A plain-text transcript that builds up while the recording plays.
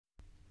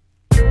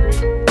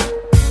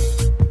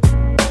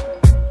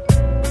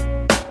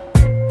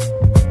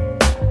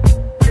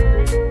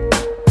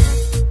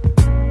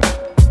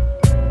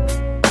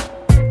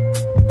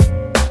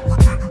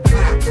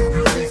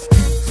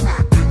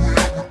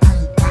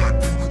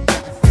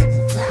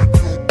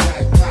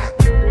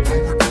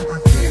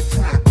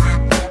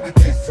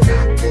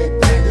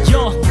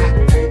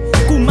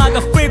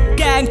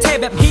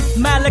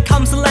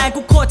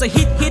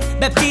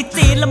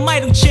ไ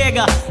ม่ต้องเช็ค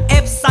อะเอ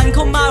ฟซันเ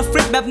ข้ามาฟ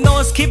ลิปแบบ no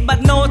skip but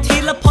no ที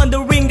และ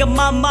Pondering กับ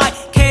มาไม้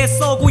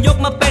KSoul กูยก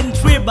มาเป็น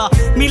ทริปอะ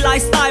มีไล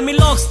ฟ์สไตล์มี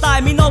โลกสไต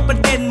ล์มีนอกประ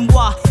เด็น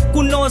ว่ะ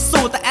กูโน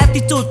สูแต่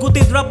attitude กู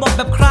ติดระบบแ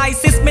บบ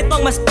crisis ไม่ต้อ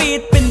งมาสปีด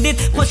เป็นดิส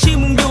เพราะชื่อ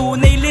มึงอยู่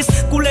ในลิสต์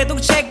กูเลยต้อ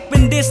งเช็คเป็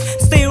นดิส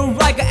still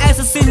right กับ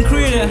assassin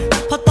creed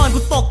เพราะตอนกู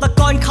ตกตะ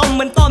กอนคำเห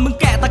มือนตอนมึง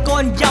แกะตะกอ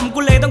นยำกู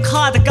เลยต้องฆ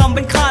าตกรรมเ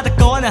ป็นฆาต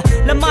กรอะ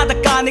และมาตร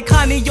การในค่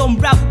านิยม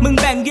แรปมึง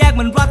แบ่งแยกเห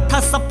มือนรัฐ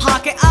สภา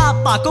แค่อ้า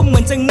ปากก็เหมื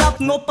อนจะงับ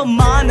งบประ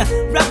มาณอะ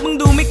แรปมึง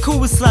ดูไม่คู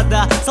ลสัตว์อ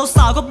ะส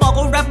าวๆก็บอก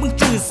ว่าแรปมึง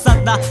จืดสัต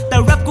ว์อะแต่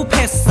แรปกูเ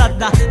ผ็ดสัต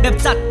ว์อะแบบ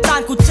จัดจ้า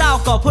นกูเจ้า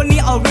ก่อนพวกนี้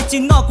ออริจิ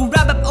นอลกูแร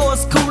ปแบบโอ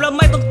สคูลแล้วไ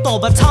ม่ต้องโต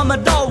แบบธรรม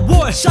ดา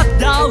Shut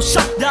down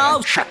Shut down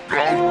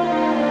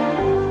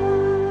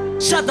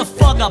Shut the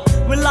fuck up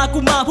เวลากู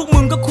มาพวก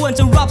มึงก็ควร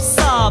จะรับท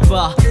ราบอ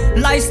ะ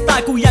ไลฟ์สไต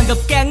ล์กูอย่างกับ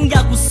แก๊งย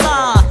ากุซ่า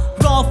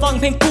รอฟัง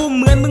เพลงกูเ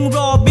หมือนมึงร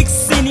อบิ๊ก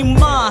ซีนี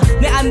มา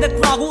ในอันเดอร์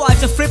กราวด์กูอาจ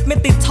จะฟลิปไม่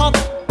ติดท็อป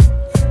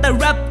แต่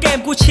แรปเกม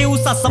กูชิล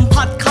สัตว์สัม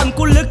ผัสคำ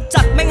กูลึก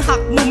จัดแม่งหั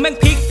กมุมแม่ง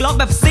พลิกล็อก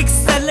แบบซิก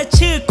เซนและ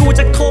ชื่อกูจ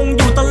ะคงอ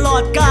ยู่ตลอ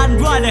ดกาล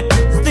ว่าเนี่ย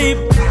สตีฟ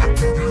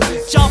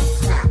จ็อบ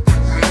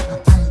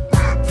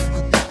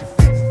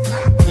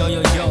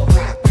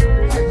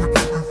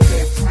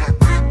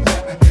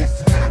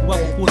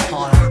พูดพ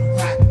อแล้ว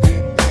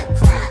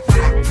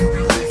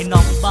ให้น้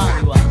องบ้าง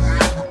ดีกว่า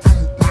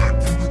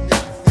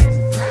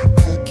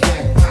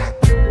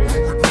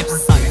เอฟ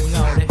สั่งเง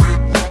าเลย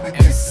เอ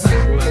ฟสั่ง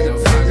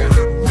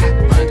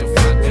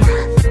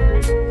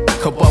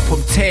เขาบอกผ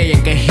มเท่อย่า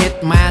งกับ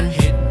HITMAN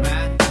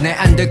ใน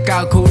อันเดอร์กรา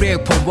วด์เขาเรียก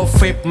ผมว่า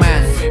ฟิปแม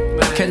น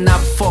แค่นั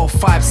บ4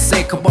 5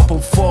 6เขาบอกผ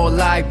ม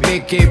4 like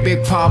Biggie Big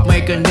Pop ไม่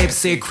ก็นิป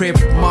ซีคริป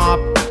ม็อบ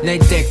ใน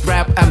เด็กแร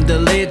ป I'm the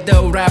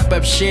leader rap แบ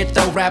บ shit แ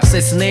ต่ rap ใส่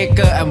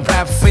sneaker I'm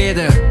rap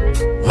fitter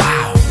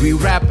wow we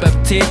rap แบบ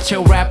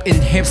teacher rap in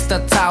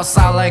hipster town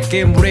sound like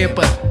game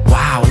rapper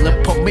wow และ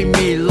ผมไม่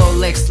มี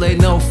Rolex เลย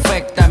no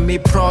fake แต่มี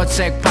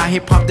project พา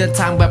hip hop เดิน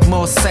ทางแบบ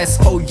Moses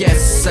oh yes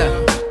sir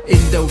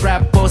in the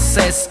rap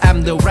process I'm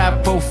the rap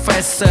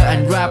professor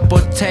and rap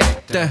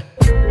protector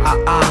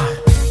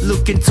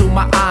Look into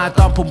my eye ต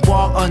อนผม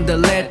walk on the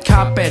red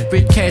carpet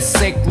with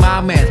KSoul my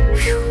man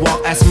walk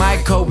as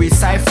Michael we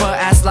cipher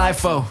as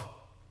Life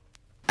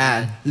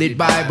and lead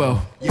Bible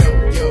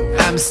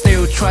I'm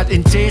still trust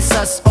in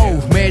Jesus oh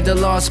may the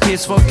Lord's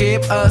peace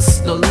forgive us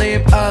don't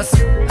leave us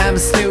I'm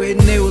still in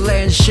new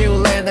lane chill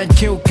lane and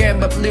kill game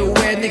แบบ Lil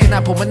Wayne นี่ขนา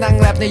ดผมมานั่ง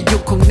แรปในยุ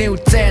คของ New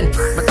Gen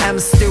but I'm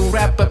still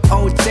rap แบบ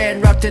Old Gen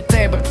rap เ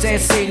ท่ๆแบบ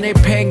JC ใน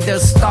เพลง The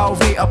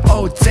Story of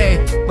OJ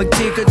บาง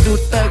ทีก็ดู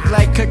เติร์ก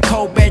like Kurt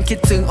Cobain คิด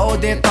ถึง Old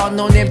Day ตอน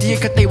No Name ที่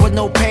คติว่า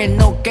No pain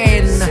no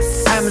gain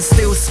I'm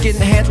still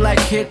skinhead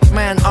like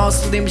Hitman all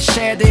slim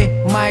shady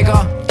my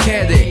god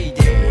Caddy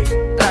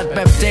ตัดแบ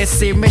บ JC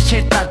ไม่ใช่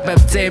ตัดแบบ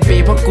JB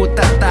เพราะกู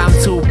ตัดตาม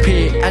 2P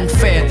and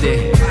Fade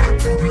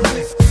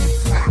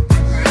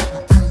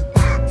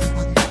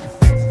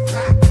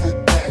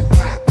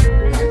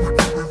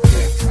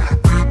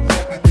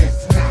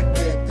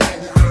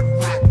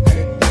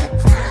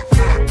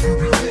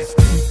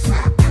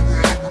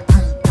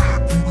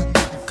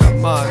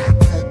Come on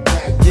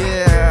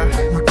yeah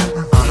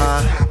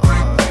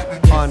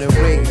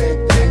Pondering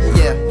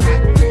yeah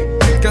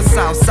ก็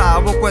สาว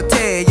ๆบอกว่าเ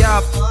ท่ยั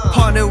บ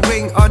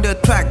Pondering on the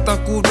track ตอน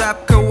กูแรป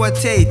เขาว่า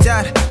เท่จั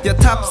ดอย่า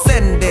ทับเส้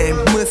นเด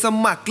มือส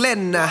มัครเล่น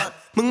นะ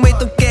มึงไม่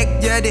ต้องเก๊ก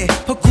เยอะเด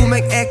เพราะกูแม่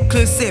ง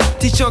exclusive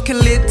ที่โชว์แค่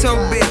little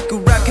bit กู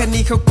แรปแค่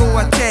นี้เขาก็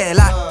ว่าเท่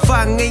ละฟั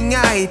ง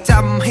ง่ายๆจ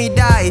ำให้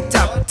ได้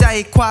จับใจ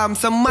ความ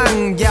สมั่ง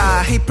อย่า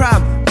ให้พร่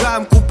ำรา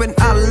มกูเป็น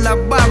อัล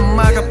บั้มม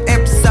ากับ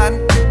F ซัน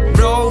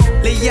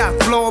และอยาก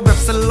โฟลว์แบบ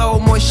slow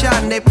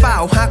motion ได้เปล่า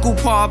หากู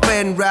พอเป็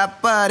นแรป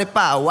เปอร์ได้เป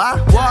ล่าวะ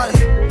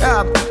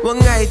ว่า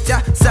ไงจ๊ะ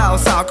ส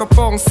าวกระโป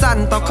รงสั้น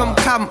ตอน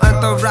ค่ำๆอัน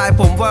ตราย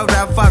ผมว่าแร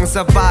ปฟังส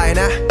บาย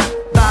นะ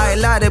ตาย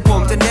ล่ะเดี๋ยวผ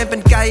มจะเน้นเป็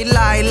นไกด์ไล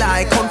น์หลา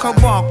ยคนเขา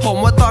บอกผม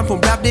ว่าตอนผม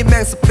แรปนี่แ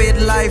ม่งสปีด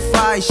ไลฟ์ไฟ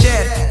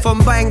shit from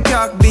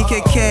Bangkok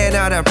BKK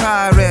now the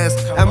Paris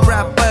I'm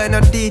rapper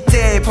not DJ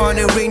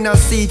Pondering not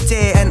CJ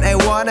and I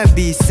wanna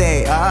be say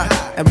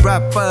I'm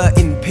rapper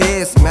in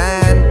peace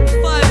man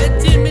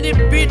 5 minute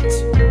beat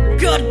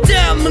God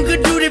damn มึงก็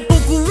ดูได้พว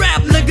กกูแร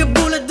ป like a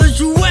bullet don't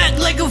you act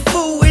like a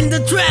fool in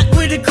the track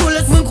with the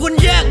coolest มึงควร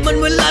แยกมัน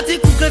เวลาที่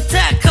กูกระแท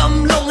กค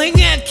ำลงให้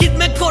แง่คิดแ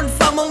ม้คน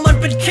ฟังมองมัน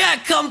เป็นแค่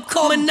คำค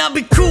อมันน่า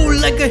be cool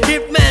like a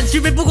hitman ชี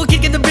วิตพวกกูคิด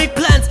กันแต่ big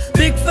plans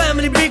big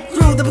family big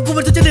crew แต่พวกกู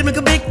มันจะเด็ดมัน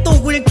ก็ big ตู้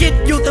กูยังคิด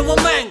อยู่แต่ว่า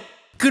แม่ง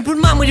คืนพูด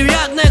มากมึงอยู่ย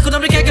ากแน่คนท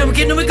ำได้แค่เกิดมา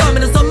คิดนึกไว้ก่อนไม่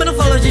ต้องซ้อมไม่ต้อง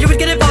ฟังเราชีวิต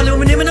แค่ได้พอเลย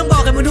วันนี้ไม่ต้องบอ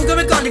กให้มึงดูกันไ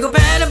ปก่อนดีกว่าแ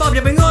พ้แล้วบอกอ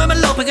ย่าไปง้อยมัน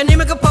หลอกไปกันนี้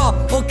มันก็พอ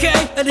โอเค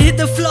and hit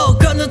the flow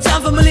got no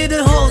time for my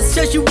little hoes ใ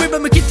ช้ชีวิตมั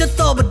นไม่คิดจะโ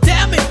ต but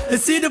damn it I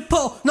see the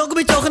pole น้องก็ไ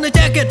ม่โจข้างในแ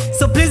จ็คเก็ต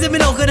so please let me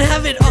know can I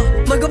have it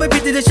มันก็ไม่ผิ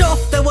ดที่จะโชว์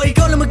แต่ว่าอีกค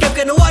นแล้วมึงเก็บ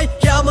กันเอาไว้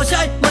อย่าเอามาใ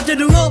ช้มันจะ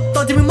ดูโง่ต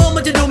อนที่มึงมอง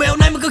มันจะดูแมวไ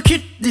หนมันก็คิด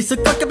ดิส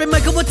กอตกันเป็นไม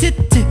ค์คำว่าทิศ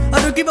ที่ I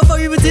don't give a fuck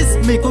if it is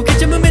me ความคิด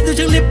ฉันไม่เป็นตัว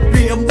ฉัน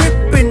lippy I'm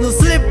whipping no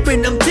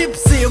slipping I'm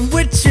tipsy I'm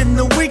witching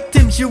no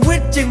victim ชีวิ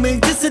ตจริงไม่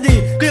ทฤษฎี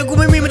ก็ยังกู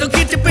ไม่มีมันต้อง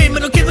คิดจะปีนมั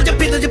นต้องคิดว่าจะ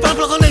ผิดเราจะพลาดเพ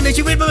ราะครั้งหนึ่งใน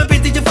ชีวิตมันไม่ผิ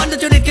ดที่จะฝันแต่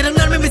จะเด็ดแค่ทั้ง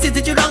นั้นไม่มีสิทธิ์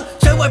ที่จะรั้ง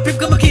ใช้ไหวพริบ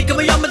ก็มาขีดก็ไ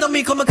ม่ยอมมันต้อง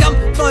มีคนมาค้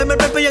ำปล่อย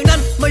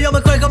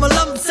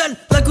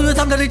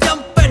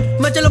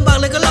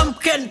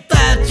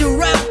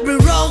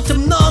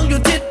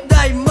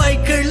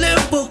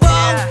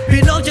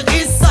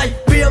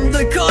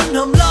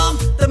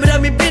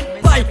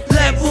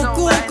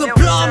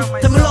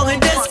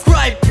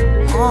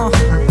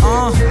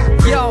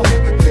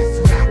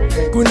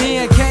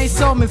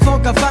ไม่โฟ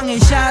กัสฟังให้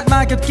ชัดมา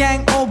กับแกง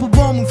โอพวกโบ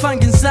มึงฟัง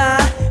กันซะ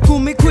กู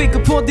ไม่คุยกั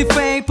บพวกที่เฟ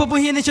กพวกพวก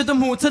เฮียในชุดต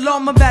ำหูทะเลาะ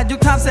มาแบบยก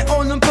ทางใส่โอ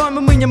ล้มพร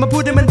มึงอย่ามาพู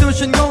ดให้มันดู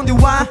ฉันงงดิ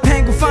วะเพล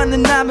งกูฟัง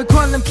นานๆเป็นค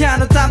นลำคาญ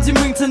เอาตามที่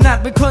มึงถนัด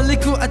เป็นคนเลย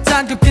กูอาจา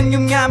รย์กับกิน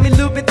งามๆไม่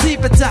รู้เป็นที่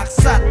ประจักษ์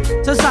สัตว์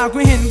สาวๆกู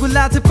เห็นกูแ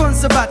ล้วทุกคน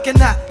สะบัดกัน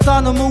นะตอ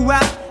นเอามาแร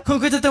ปคง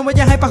เคยจะเตือนว่าอ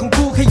ย่าให้ปากของ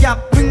กูขยับ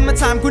มึงมา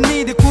ถามกูนี่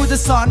เดี๋ยวกูจะ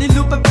สอนให้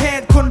รู้ประเภท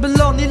คนบนโ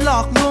ลกนี้หลอ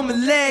กลวงมัน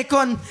เล่ห์ก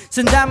ล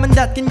สันดานมัน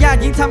ดัดกันยาก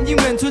ยิ่งทำยิ่ง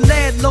เหมือนทุเร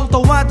ศลงตั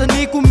วว่าตอน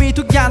นี้กูมี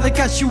ทุกอย่างเลย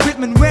กับชีวิต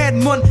มันเวท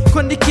มนต์ค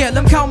นที่เกลียดเ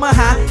ริ่มเข้ามา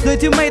หาโดย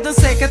ที่ไม่ต้อง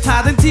เสกคาถา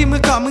ทั้งที่เมื่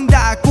อก่อนมึง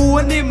ด่ากูว่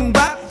านี่มึง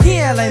บักเฮี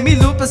ยอะไรไม่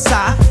รู้ภาษ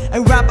า I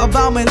rap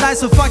about my life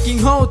so fucking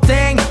whole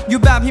thing อยู่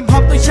แบบฮิปฮอ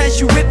ปต้องใช้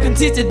ชีวิตกัน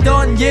ที่จะโด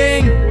นยิ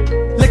ง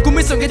และกูไ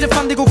ม่สนแค่จะ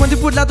ฟังดีกว่าคนที่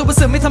พูดแล้วตัวประเ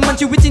สริฐไม่ทำมัน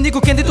ชีวิตจริงที่กู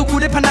เขียนที่ตัวกู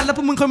ได้พนันแล้วพ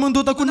วกมึงคอยมึงดู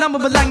ตอนกูนั่งบ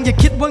นบัลลังก์อย่า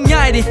คิดว่าง่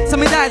ายดิทำ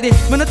ไม่ได้ดิ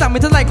มันหน้าต่างไม่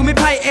เท่าไหร่กูไม่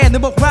ไพ่เอ็นเดี๋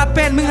ยวบอกว่าเ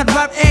ป็นมึงหัดแร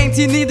ปเอง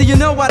ทีนี้ do you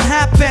know what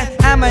happened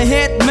I'm a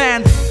hitman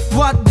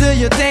What do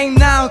you think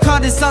now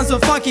Cause it sounds so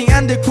fucking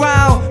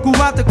underground กู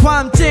ว่าแต่ควา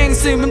มจริง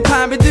สิ่งมันผ่า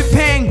นไปด้วยเพ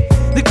ลง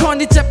แต่คน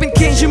ที่จะเป็น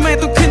king ใช่ไหม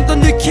ต้องขึ้นต้น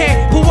ด้วยเค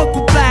เพราะว่า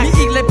กูแปลกมี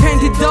อีกหลายเพลง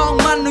ที่ดอง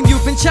มันต้องอยู่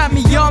เป็นชาติไ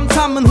ม่ยอมท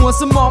ำมันหัว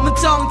สมองมัน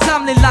จ้องท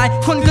ำหลาย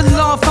ๆคนก็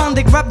รอฟังเ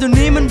ด็กแรปเดี๋ยว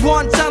นี้มันวอ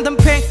นจ้างท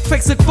ำเพลงเฟ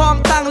กสึกฟอร์ม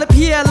ตั้งและเ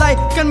พี้ยอะไร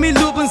กันไม่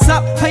รู้บังซั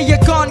บพยา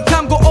กรณ์ค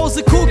ำก็โอส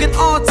คูกัน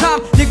all time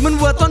เด็กมัน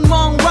เวอร์ต้นม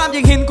องรามอย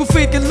ากเห็นกู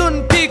ฟีดกันรุ่น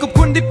พี่ขอบ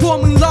คุณที่พวก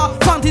มึงรอ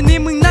ฟังที่นี้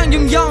มึงนั่ง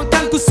ยองๆกั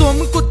นกูสวม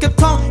มึงกุดกับ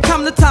ทองค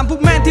ำและถามพวก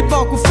แม่ที่บอ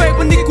กกูเฟก